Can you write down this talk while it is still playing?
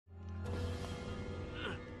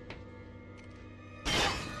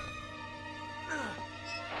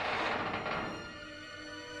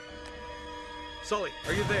Sully,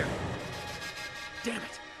 are you there? Damn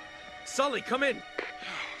it! Sully, come in! Oh,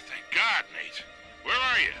 thank God, Nate. Where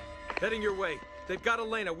are you? Heading your way. They've got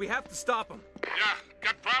Elena. We have to stop them. Yeah,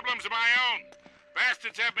 got problems of my own.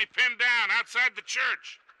 Bastards have me pinned down outside the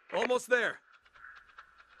church. Almost there.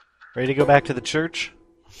 Ready to go back to the church?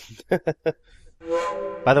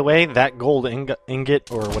 By the way, that gold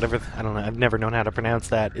ingot, or whatever, I don't know, I've never known how to pronounce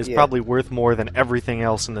that, is probably worth more than everything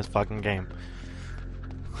else in this fucking game.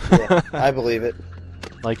 Yeah, I believe it.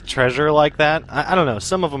 Like, treasure like that? I don't know,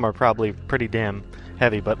 some of them are probably pretty damn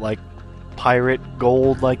heavy, but like, pirate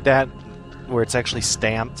gold like that, where it's actually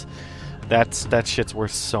stamped, that shit's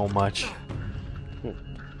worth so much.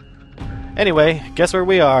 Anyway, guess where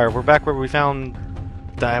we are? We're back where we found...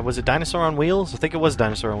 was it Dinosaur on Wheels? I think it was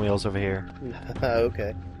Dinosaur on Wheels over here.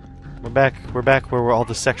 Okay. We're back where all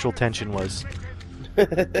the sexual tension was.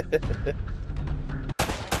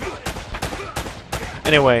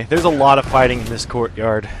 Anyway, there's a lot of fighting in this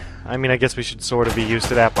courtyard. I mean, I guess we should sort of be used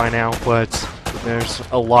to that by now, but there's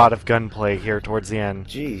a lot of gunplay here towards the end.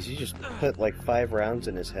 Jeez, you just put like 5 rounds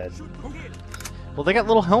in his head. Well, they got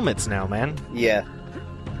little helmets now, man. Yeah.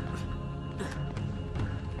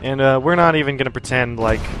 And we're not even gonna pretend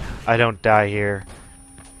like I don't die here.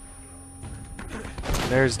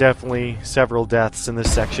 There's definitely several deaths in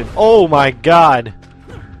this section. Oh my god!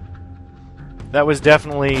 That was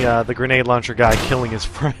definitely the grenade launcher guy killing his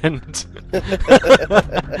friend.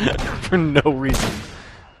 For no reason.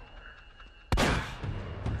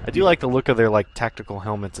 I do like the look of their like tactical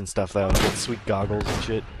helmets and stuff though. With sweet goggles and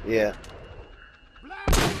shit. Yeah.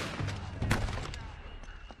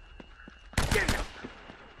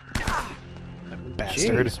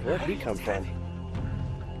 Bastard. Jeez, where'd he come from?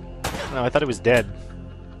 No, I thought he was dead.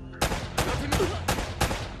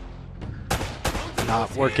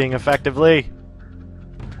 Not working effectively.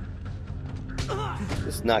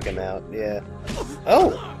 Just knock him out, yeah.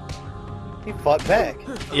 Oh! He fought back.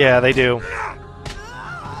 Yeah, they do.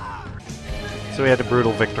 So we had a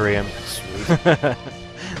brutal victory in. Sweet. That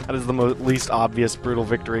is the least obvious brutal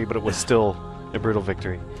victory, but it was still a brutal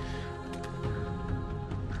victory.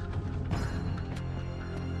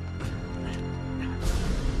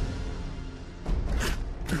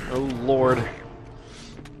 Oh lord.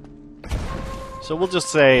 So we'll just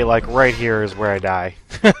say, like, right here is where I die.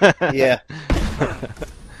 Yeah.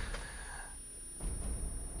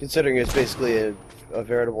 Considering it's basically a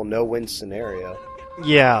veritable no-win scenario.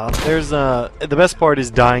 Yeah, there's the best part is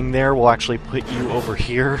dying there will actually put you over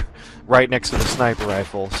here, right next to the sniper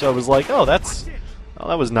rifle. So it was like, oh, that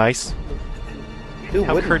was nice. Who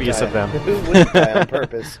How courteous die? of them. Who wouldn't die on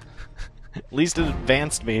purpose? At least it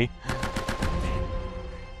advanced me.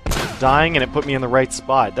 Dying and it put me in the right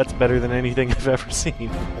spot. That's better than anything I've ever seen.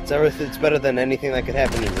 It's better than anything that could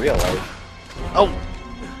happen in real life. Oh!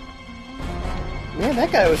 Man,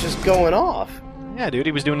 that guy was just going off. Yeah, dude,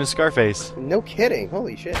 he was doing his Scarface. No kidding.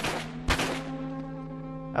 Holy shit.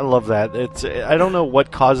 I love that. I don't know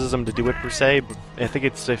what causes him to do it per se, but I think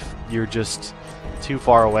it's if you're just too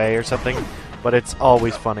far away or something, but it's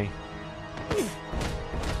always funny.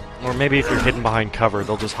 Or maybe if you're hidden behind cover,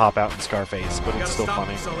 they'll just hop out in Scarface, but it's still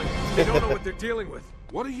funny. They don't know what they're dealing with.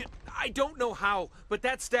 What are you... I don't know how, but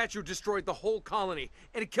that statue destroyed the whole colony,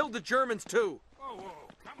 and it killed the Germans too. Whoa,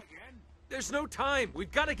 come again? There's no time.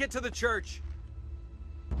 We've got to get to the church.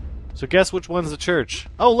 So guess which one's the church?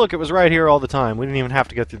 Oh, look, it was right here all the time. We didn't even have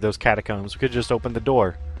to go through those catacombs. We could just open the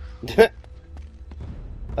door. I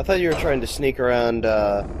thought you were trying to sneak around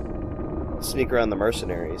the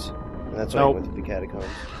mercenaries. And that's why you went through the catacombs.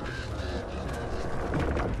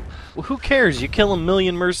 Well, who cares? You kill a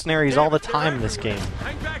million mercenaries all the time in this game.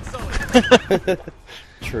 Hang back, Sully.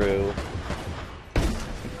 True.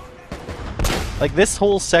 Like, this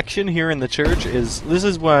whole section here in the church this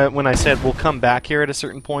is when I said we'll come back here at a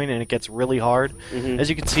certain point and it gets really hard. Mm-hmm. As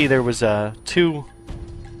you can see, there was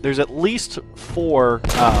there's at least 4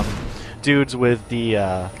 dudes with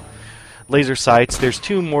the laser sights. There's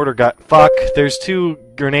 2 there's 2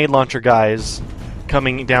 grenade launcher guys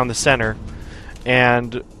coming down the center,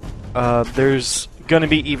 and there's gonna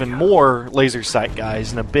be even more laser sight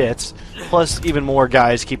guys in a bit, plus even more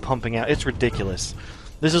guys keep pumping out. It's ridiculous.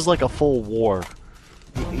 This is like a full war.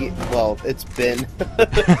 Well, it's been.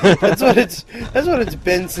 that's what it's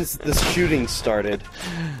been since the shooting started.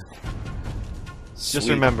 Just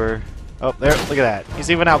remember. Oh, there! Look at that.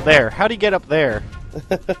 He's even out there. How'd he get up there?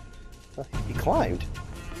 He climbed.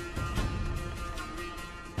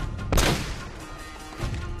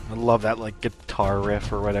 I love that, like, guitar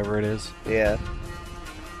riff or whatever it is. Yeah.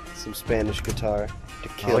 Some Spanish guitar to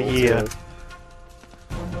kill. Oh yeah. Too.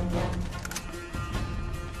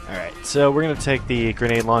 Alright, so we're gonna take the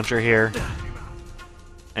grenade launcher here.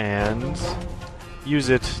 and use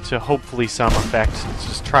it to hopefully some effect.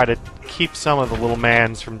 Just try to keep some of the little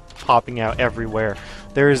mans from popping out everywhere.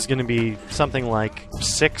 There is going to be something like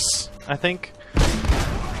 6, I think.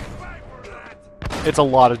 It's a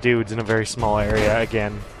lot of dudes in a very small area,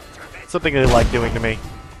 again. Something they like doing to me.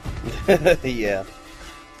 Yeah.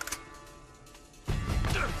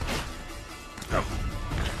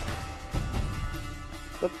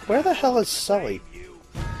 But where the hell is Sully?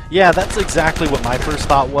 Yeah, that's exactly what my first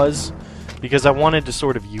thought was. Because I wanted to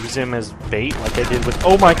sort of use him as bait, like I did with...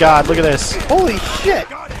 Oh my god, look at this! Holy shit!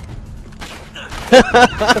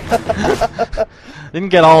 Didn't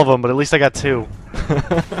get all of them, but at least I got 2.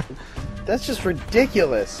 That's just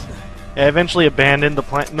ridiculous. I eventually abandoned the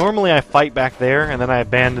plan. Normally I fight back there, and then I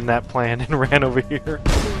abandoned that plan and ran over here.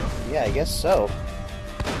 Yeah, I guess so.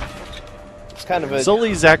 It's kind of a...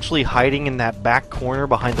 Sully's actually hiding in that back corner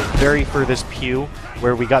behind the very furthest pew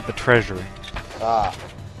where we got the treasure. Ah.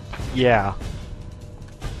 Yeah.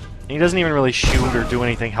 And he doesn't even really shoot or do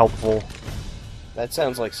anything helpful. That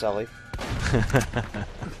sounds like Sully.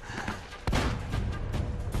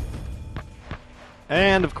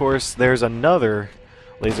 And, of course, there's another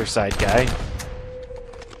laser sight guy.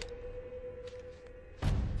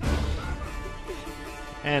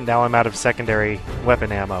 And now I'm out of secondary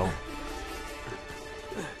weapon ammo.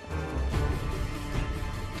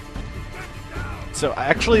 So,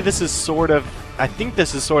 actually, this is sort of... I think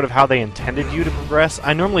this is sort of how they intended you to progress.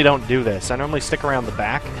 I normally don't do this. I normally stick around the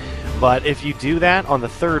back. But if you do that on the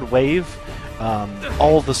third wave,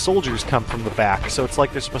 all of the soldiers come from the back. So it's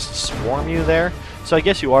like they're supposed to swarm you there. So I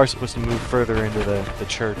guess you are supposed to move further into the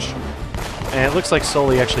church. And it looks like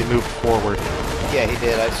Sully actually moved forward. Yeah, he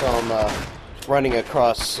did. I saw him running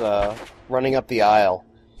across, running up the aisle.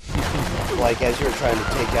 Like as you were trying to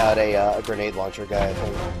take out a grenade launcher guy, I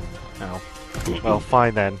think. Oh. Well,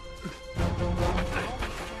 fine then.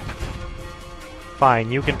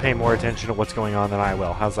 Fine, you can pay more attention to what's going on than I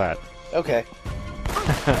will. How's that? Okay.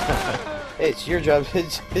 Hey, it's your job.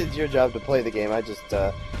 It's your job to play the game. I'm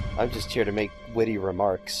just here to make witty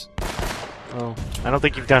remarks. Oh, I don't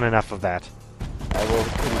think you've done enough of that.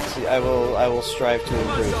 I will strive to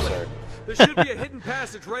improve, sir. There should be a hidden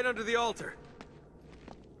passage right under the altar.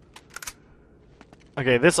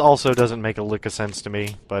 Okay, this also doesn't make a lick of sense to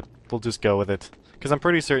me, but we'll just go with it. Because I'm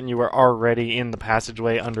pretty certain you were already in the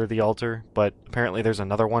passageway under the altar, but apparently there's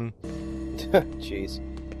another one. Jeez.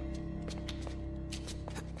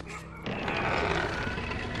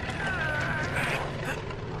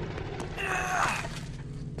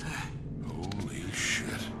 Holy shit.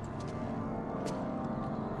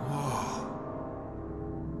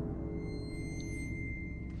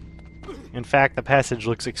 In fact, the passage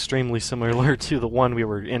looks extremely similar to the one we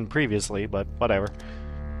were in previously, but whatever.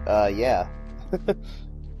 Yeah.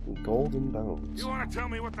 Golden bones. You want to tell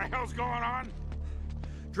me what the hell's going on?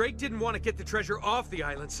 Drake didn't want to get the treasure off the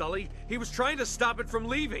island, Sully. He was trying to stop it from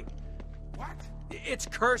leaving. What? It's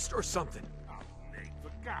cursed or something. Oh, Nate,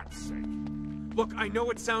 for God's sake. Look, I know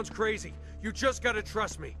it sounds crazy. You just gotta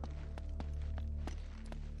trust me.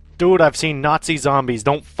 Dude, I've seen Nazi zombies.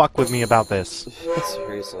 Don't fuck with me about this.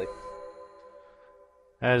 Seriously.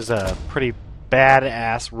 That is a pretty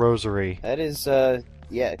badass rosary. That is,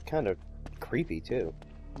 yeah, kind of creepy, too.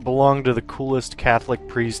 Belonged to the coolest Catholic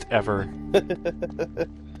priest ever.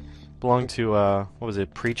 Belonged to, what was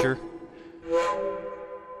it, Preacher?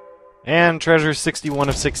 And treasure 61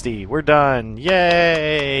 of 60. We're done.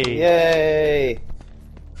 Yay! Yay!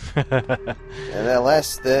 And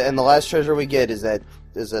the last treasure we get is a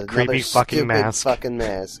creepy fucking mask. Fucking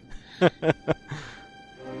mask.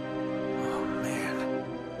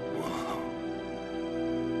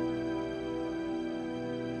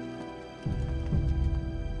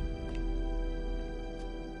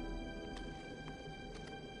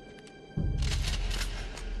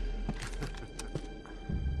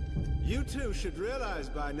 You two should realize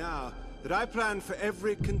by now that I plan for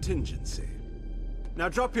every contingency. Now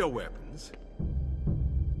drop your weapons.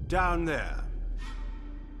 Down there.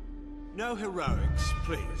 No heroics,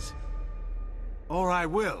 please. Or I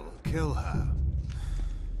will kill her.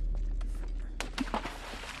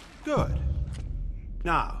 Good.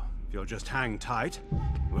 Now, if you'll just hang tight,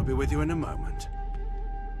 we'll be with you in a moment.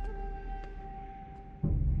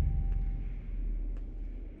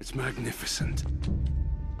 It's magnificent.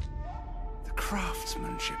 The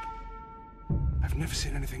craftsmanship. I've never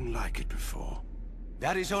seen anything like it before.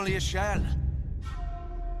 That is only a shell.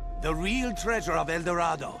 The real treasure of El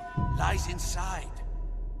Dorado lies inside.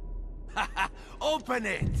 Open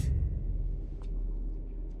it!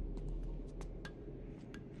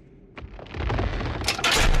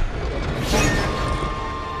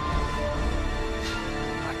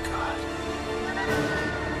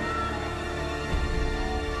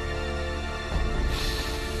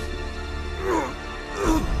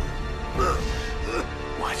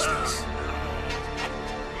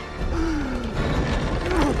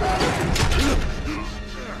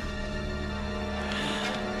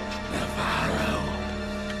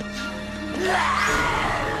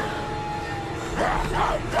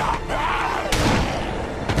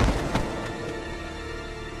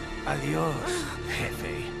 Dios,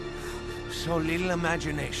 Jefe. So little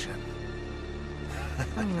imagination.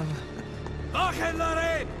 Bajen la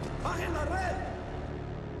red! Bajen la red!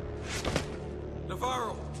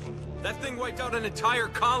 Navarro, that thing wiped out an entire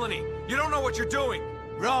colony. You don't know what you're doing.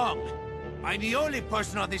 Wrong. I'm the only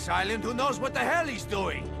person on this island who knows what the hell he's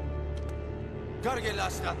doing. Cargue la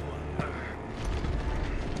estatua.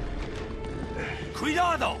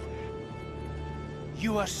 Cuidado!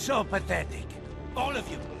 You are so pathetic. All of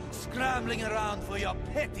you, scrambling around for your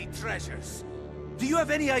petty treasures. Do you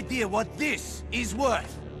have any idea what this is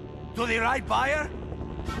worth? To the right buyer?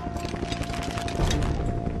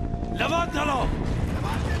 Levántalo!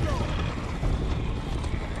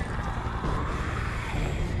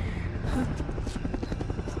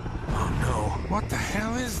 Oh no, what the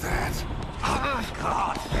hell is that?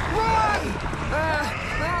 God!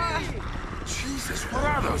 Jesus, what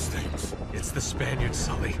are those things? It's the Spaniards,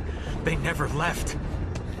 Sully. They never left.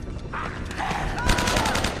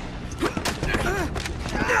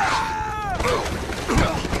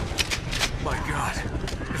 My God,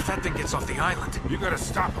 if that thing gets off the island... You gotta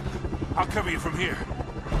stop him. I'll cover you from here.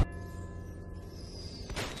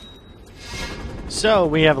 So,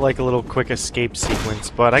 we have like a little quick escape sequence,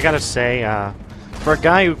 but I gotta say, for a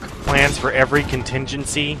guy who plans for every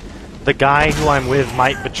contingency, the guy who I'm with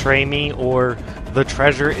might betray me, or the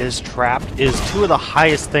treasure is trapped, is two of the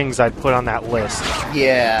highest things I'd put on that list.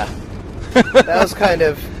 Yeah. That was kind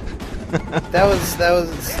of... That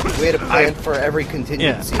was way to plan for every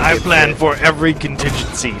contingency. I plan for every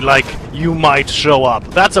contingency, like you might show up.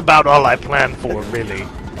 That's about all I plan for, really.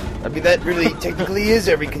 I mean, that really technically is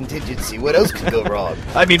every contingency. What else could go wrong?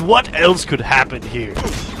 I mean, what else could happen here?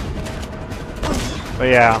 But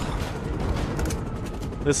yeah.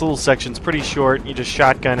 This little section's pretty short. You just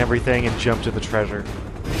shotgun everything and jump to the treasure.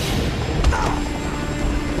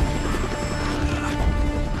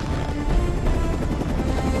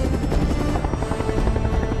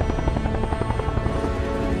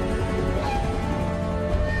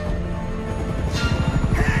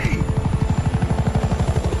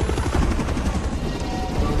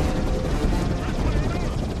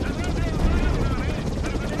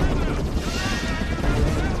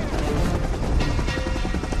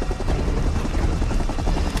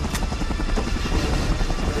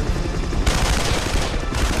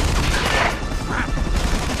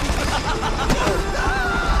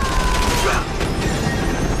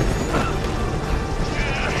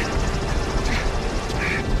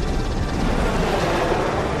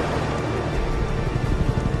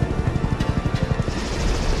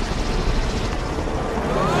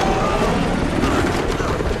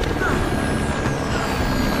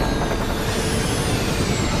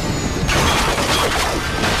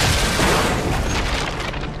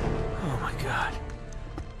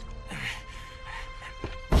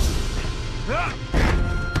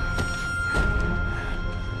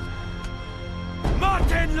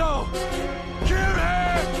 Mátenlo! Kill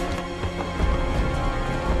him!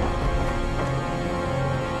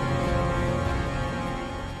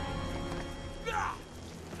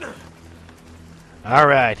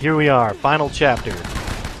 Alright, here we are, final chapter.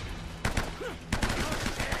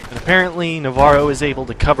 And apparently Navarro is able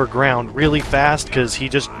to cover ground really fast because he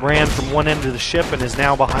just ran from one end of the ship and is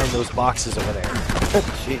now behind those boxes over there.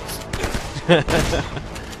 Jeez.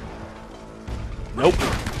 Nope.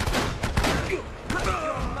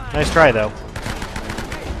 Nice try, though.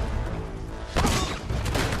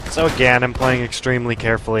 So again, I'm playing extremely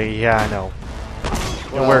carefully. Yeah, I know.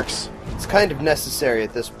 Well, it works. It's kind of necessary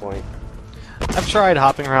at this point. I've tried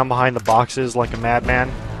hopping around behind the boxes like a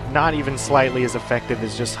madman. Not even slightly as effective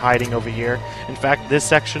as just hiding over here. In fact, this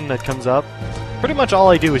section that comes up, pretty much all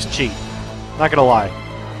I do is cheat. Not gonna lie.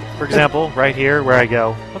 For example, right here where I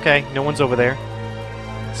go, okay, no one's over there.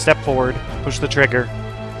 Step forward, push the trigger.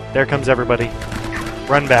 There comes everybody.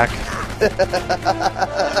 Run back.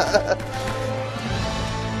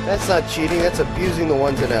 That's not cheating, that's abusing the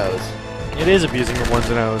ones and O's. It is abusing the ones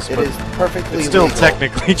and O's, It but is perfectly it's still legal.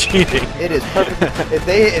 technically cheating. It is perfect. if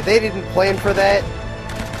they didn't plan for that,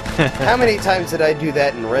 how many times did I do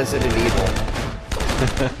that in Resident Evil?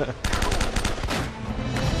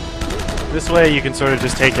 This way you can sort of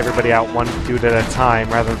just take everybody out one dude at a time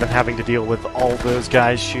rather than having to deal with all those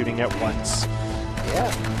guys shooting at once.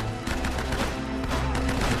 Yeah.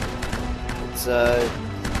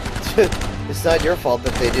 It's not your fault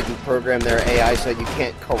that they didn't program their AI so you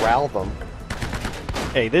can't corral them.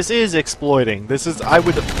 Hey, this is exploiting. I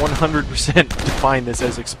would 100% define this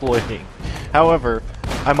as exploiting. However,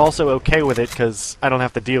 I'm also okay with it because I don't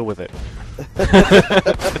have to deal with it.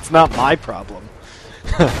 It's not my problem.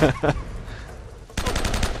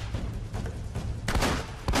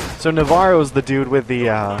 So Navarro's the dude with the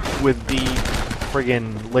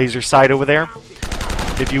friggin' laser sight over there.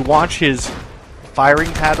 If you watch his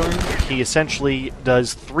firing pattern, he essentially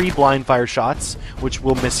does 3 blind fire shots, which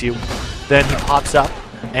will miss you. Then he pops up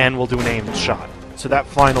and will do an aimed shot. So that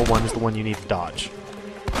final one is the one you need to dodge.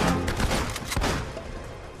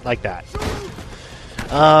 Like that.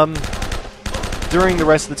 During the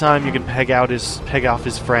rest of the time, you can peg off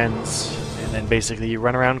his friends, and then basically you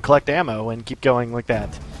run around and collect ammo and keep going like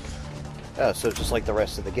that. Oh, so just like the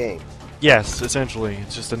rest of the game. Yes, essentially.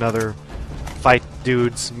 It's just another fight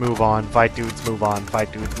dudes, move on, fight dudes, move on,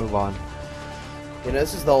 fight dudes, move on. You know,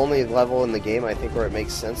 this is the only level in the game, I think, where it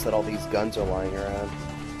makes sense that all these guns are lying around.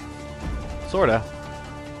 Sorta.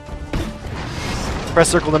 Press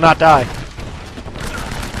circle to not die. I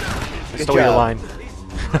Good stole your job. line.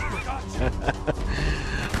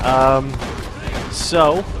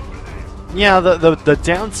 So, yeah, the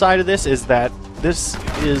downside of this is that this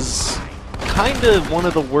is kind of one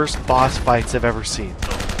of the worst boss fights I've ever seen.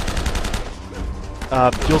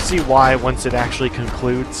 You'll see why once it actually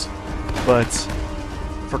concludes, but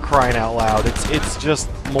for crying out loud, it's just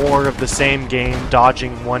more of the same game,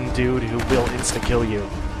 dodging one dude who will insta-kill you.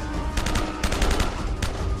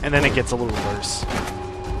 And then it gets a little worse.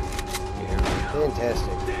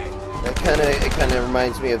 Fantastic. It kind of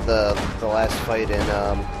reminds me of the last fight in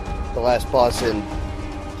the last boss in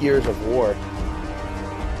Gears of War.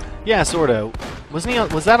 Yeah, sorta. Wasn't he?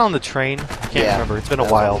 Was that on the train? I can't remember. It's been a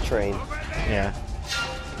that was while. on the train. Yeah.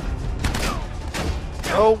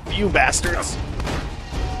 Oh, you bastards!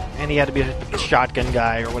 And he had to be a shotgun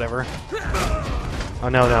guy or whatever. Oh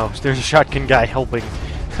no, there's a shotgun guy helping.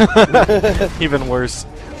 Even worse.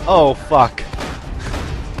 Oh fuck.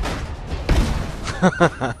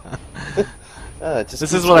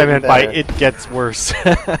 This is what I meant by it gets worse.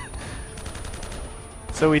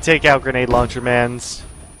 So we take out grenade launcher mans.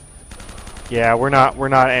 Yeah, we're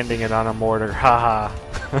not ending it on a mortar. Haha.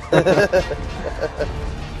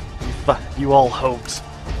 You all hoped.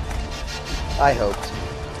 I hoped.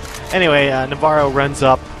 Anyway, Navarro runs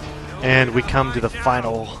up, and we come to the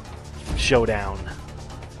final showdown.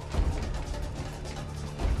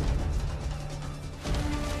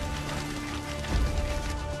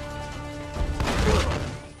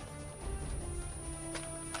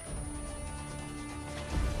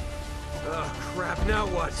 Oh, crap, now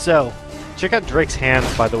what? So, check out Drake's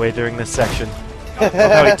hands, by the way, during this section. Look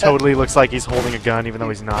how he totally looks like he's holding a gun, even though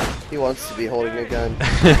he's not. He wants to be holding a gun.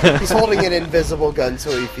 He's holding an invisible gun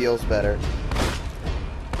so he feels better.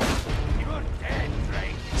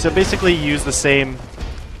 So basically you use the same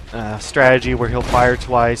strategy where he'll fire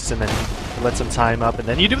twice, and then he lets some time up, and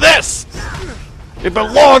then you do this! It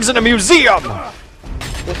belongs in a museum!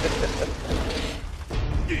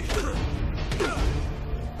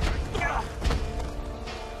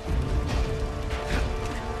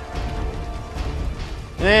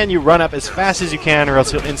 And you run up as fast as you can, or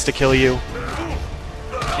else he'll insta-kill you.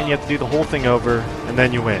 And you have to do the whole thing over, and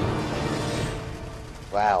then you win.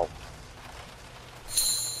 Wow.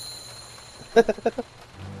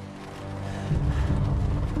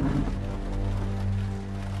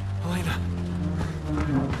 Elena!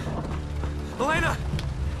 Elena!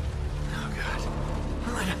 Oh, God.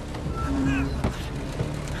 Elena!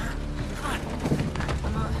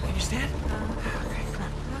 Come on. Can you stand? Okay, come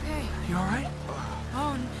on. Okay. You all right?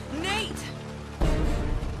 Oh, Nate!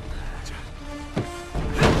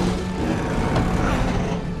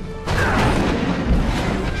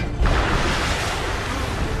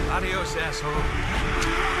 Adios, asshole.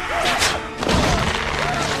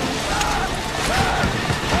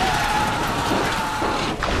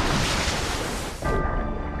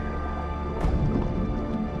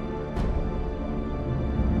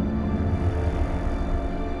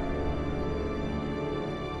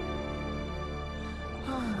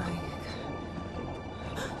 Oh my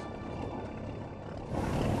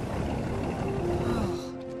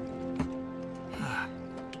God.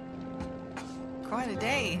 Quite a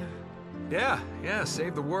day. Yeah,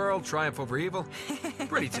 save the world, triumph over evil.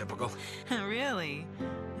 Pretty typical. Really?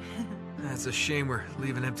 It's a shame we're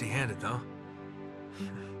leaving empty-handed, though.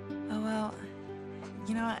 Oh, well,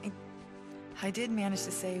 you know, I did manage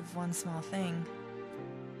to save one small thing.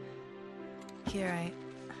 Here,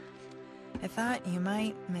 I thought you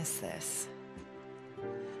might miss this.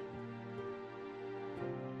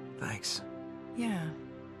 Thanks. Yeah.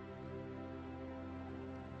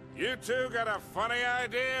 You two got a funny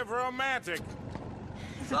idea of romantic.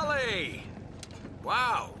 Sully!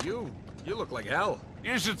 Wow, you look like hell.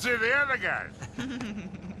 You should see the other guys.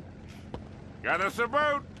 Got us a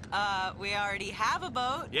boat. We already have a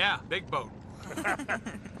boat. Yeah, big boat.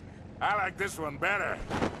 I like this one better.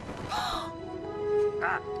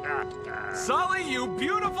 Sully, you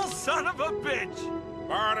beautiful son of a bitch!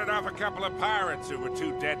 Borrowed it off a couple of pirates who were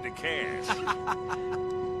too dead to care.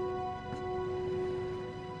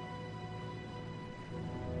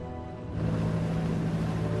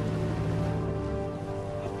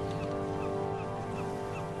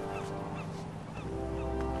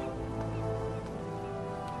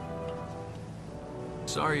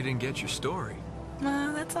 Sorry you didn't get your story.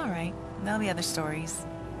 Well, that's all right. There'll be other stories.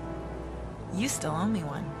 You still owe me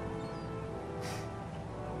one.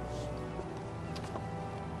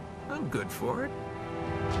 I'm good for it.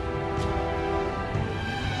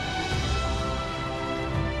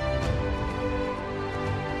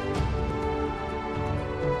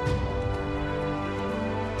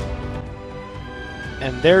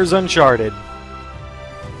 And there's Uncharted.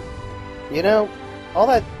 You know, all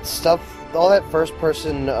that stuff, all that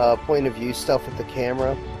first-person point of view stuff with the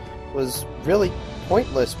camera was really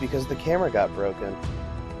pointless because the camera got broken.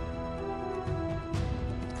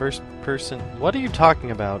 First person. What are you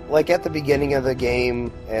talking about? Like at the beginning of the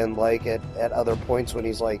game, and like at other points when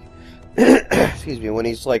he's like, excuse me, when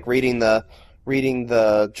he's like reading the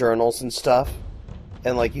journals and stuff,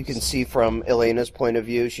 and like you can see from Elena's point of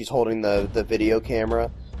view, she's holding the video camera,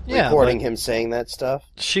 recording him saying that stuff.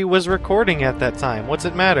 She was recording at that time. What's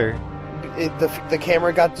it matter? The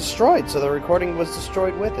camera got destroyed, so the recording was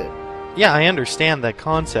destroyed with it. Yeah, I understand that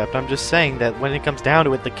concept. I'm just saying that when it comes down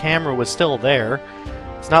to it, the camera was still there.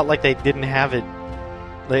 It's not like they didn't have it.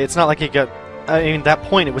 It's not like it got... I mean, at that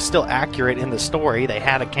point, it was still accurate in the story. They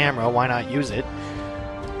had a camera. Why not use it?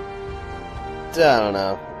 I don't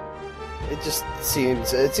know. It just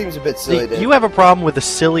seems a bit silly. You have a problem with the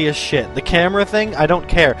silliest shit. The camera thing, I don't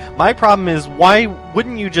care. My problem is, why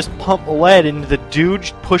wouldn't you just pump lead into the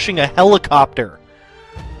dude pushing a helicopter?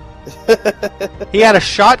 He had a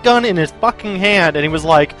shotgun in his fucking hand, and he was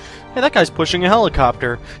like, hey, that guy's pushing a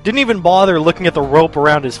helicopter. Didn't even bother looking at the rope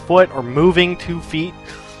around his foot or moving 2 feet.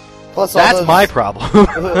 Plus That's my problem.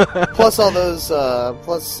 plus all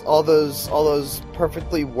those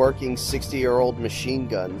perfectly working 60-year-old machine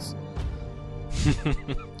guns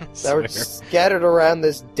that were scattered around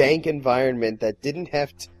this dank environment that didn't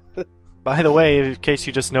have to. By the way, in case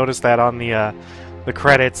you just noticed that on the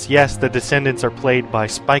credits, yes, the Descendants are played by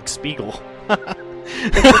Spike Spiegel.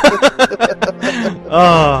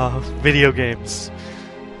 Oh, video games.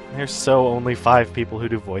 There's so only 5 people who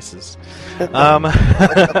do voices.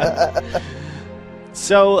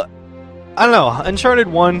 So, I don't know. Uncharted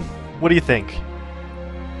 1, what do you think?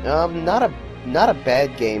 Not a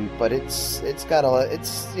bad game, but it's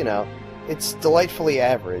delightfully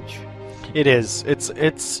average. It is.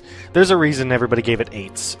 It's. There's a reason everybody gave it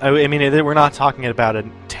 8s. I mean, we're not talking about a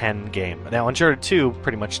 10 game. Now, Uncharted 2,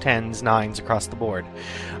 pretty much 10s, 9s across the board.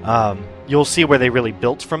 You'll see where they really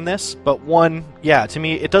built from this. But 1, yeah, to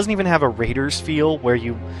me, it doesn't even have a Raiders feel, where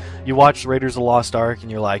you watch Raiders of the Lost Ark and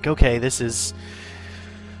you're like, okay, it's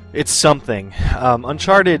something.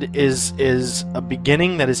 Uncharted is a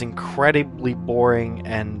beginning that is incredibly boring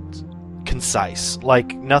and concise.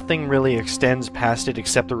 Like, nothing really extends past it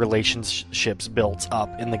except the relationships built up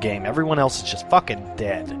in the game. Everyone else is just fucking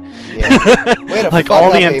dead. Yeah. Like, all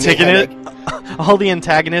the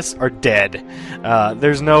antagonists are dead.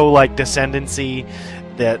 There's no, like, descendancy.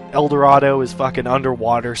 That El Dorado is fucking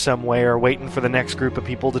underwater somewhere, waiting for the next group of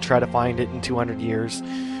people to try to find it in 200 years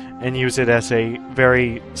and use it as a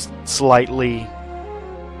very slightly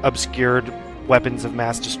obscured weapons of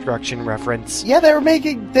mass destruction reference. Yeah, they were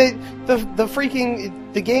making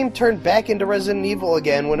the game turned back into Resident Evil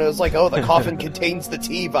again when it was like, oh, the coffin contains the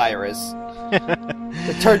T virus.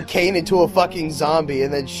 It turned Kane into a fucking zombie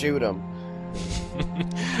and then shoot him.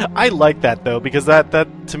 I like that though, because that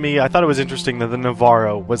to me, I thought it was interesting that the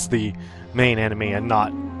Navarro was the main enemy and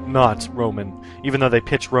not Roman. Even though they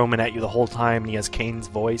pitch Roman at you the whole time and he has Kane's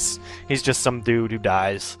voice, he's just some dude who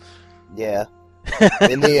dies. Yeah.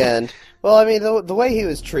 In the end. Well, I mean, the way he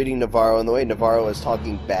was treating Navarro and the way Navarro was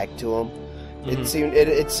talking back to him, it seemed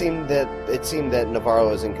that Navarro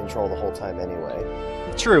was in control the whole time anyway.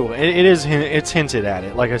 True, it's hinted at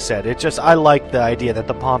it. Like I said, I like the idea that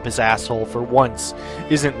the pompous asshole for once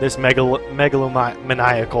isn't this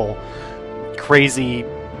megalomaniacal, crazy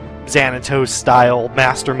Xanatos-style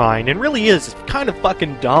mastermind, and really is kind of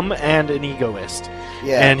fucking dumb and an egoist.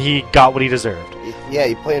 Yeah. And he got what he deserved. Yeah,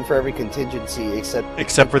 he planned for every contingency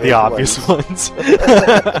except for the obvious ones.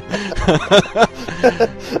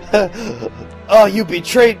 Oh, you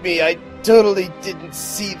betrayed me. I totally didn't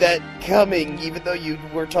see that coming, even though you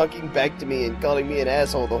were talking back to me and calling me an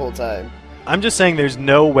asshole the whole time. I'm just saying there's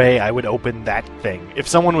no way I would open that thing. If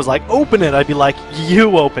someone was like, open it, I'd be like,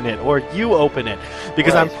 you open it, or you open it.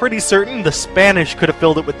 Because Right. I'm pretty certain the Spanish could have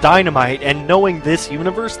filled it with dynamite, and knowing this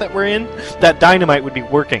universe that we're in, that dynamite would be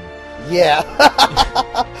working. Yeah.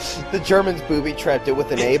 The Germans booby-trapped it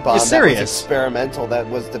with an A-bomb that serious? was experimental, that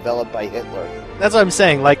was developed by Hitler. That's what I'm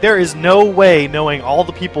saying. Like, there is no way, knowing all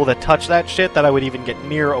the people that touch that shit, that I would even get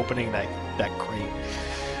near opening that crate.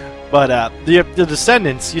 But the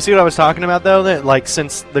Descendants, you see what I was talking about, though? That, like,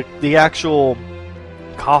 since the actual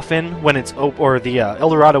coffin, when it's or the El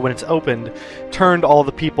Dorado, when it's opened, turned all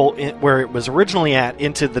the people where it was originally at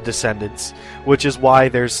into the Descendants, which is why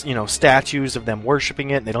there's, you know, statues of them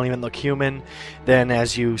worshiping it. They don't even look human. Then,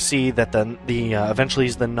 as you see that the eventually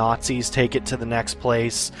the Nazis take it to the next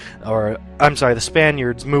place, or I'm sorry, the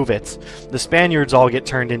Spaniards move it. The Spaniards all get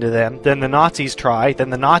turned into them. Then the Nazis try.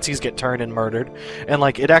 Then the Nazis get turned and murdered. And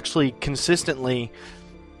like it actually consistently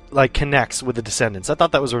like connects with the Descendants. I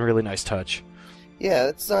thought that was a really nice touch. Yeah,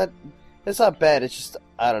 it's not bad. It's just,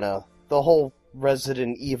 I don't know, the whole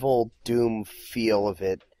Resident Evil Doom feel of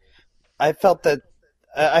it. I felt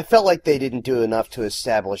like they didn't do enough to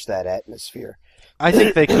establish that atmosphere. I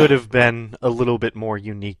think they could have been a little bit more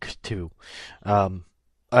unique too. I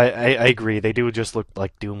agree. They do just look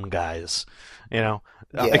like Doom guys, you know.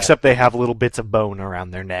 Yeah. Except they have little bits of bone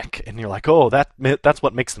around their neck, and you're like, oh, that's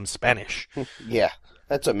what makes them Spanish. Yeah,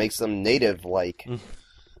 that's what makes them native-like.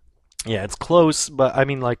 Yeah, it's close, but I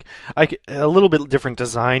mean, like, a little bit different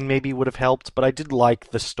design maybe would have helped, but I did like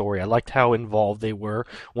the story. I liked how involved they were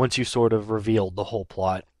once you sort of revealed the whole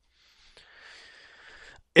plot.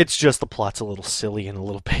 It's just the plot's a little silly and a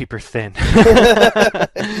little paper thin.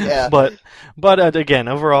 Yeah. But again,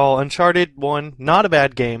 overall, Uncharted 1, not a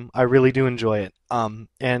bad game. I really do enjoy it.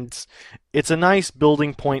 And it's a nice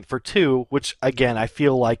building point for 2, which, again, I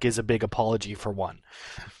feel like is a big apology for 1.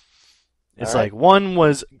 It's All right. like 1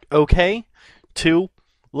 was okay, 2,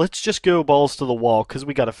 let's just go balls to the wall because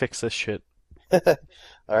we got to fix this shit. All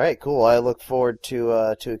right, cool. I look forward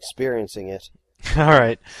to experiencing it. All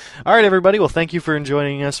right, everybody. Well, thank you for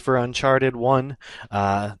joining us for Uncharted 1.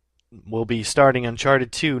 We'll be starting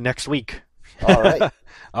Uncharted 2 next week. All right.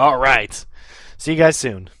 All right. See you guys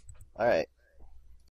soon. All right.